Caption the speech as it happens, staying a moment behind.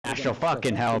Astro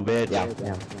fucking hell, bitch. Yeah.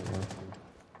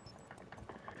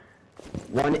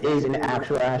 One is an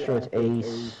actual Astro, it's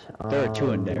Ace. There are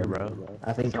two in there, bro.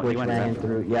 I think So Twitch ran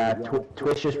through. Yeah,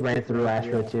 Twitch just ran through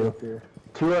Astro too.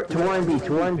 Two are in B.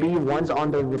 Two are in B. One's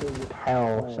on the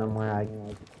rappel somewhere.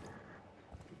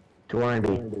 Two are in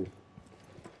B.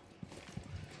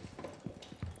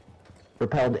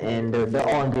 Repelled in. They're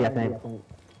all in B, I think.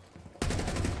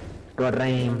 Good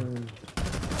rain.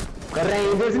 Good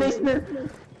rain. There's an ace there.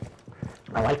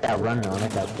 I like that run though. I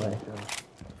like that play.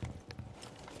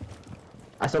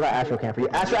 I still got Astro cam for you.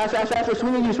 Astro,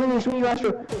 swing you,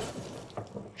 Astro.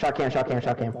 Shot cam.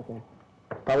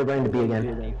 Probably running to B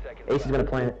again. Ace is gonna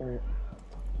plant it.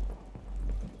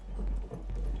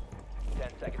 10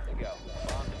 seconds to go.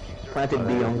 Planted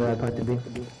B, I'm glad I planted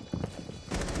B.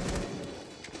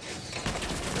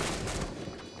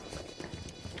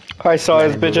 I saw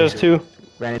his bitches too.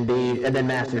 Ran in B, and then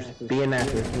Masters. B and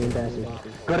Masters.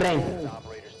 Good rain.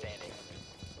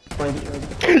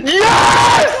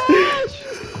 Yes!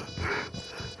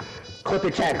 Clip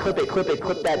it, chat. Clip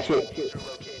that shit.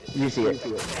 You see it.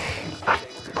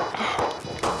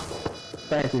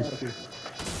 Francis.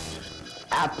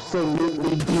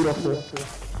 Absolutely beautiful.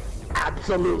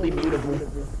 Absolutely beautiful.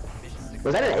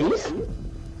 Was that an ace?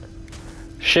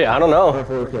 Shit, I don't know.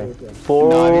 4K. 4,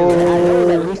 No, I know it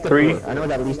was at least a 3. 4. I know it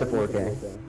was at least a 4K.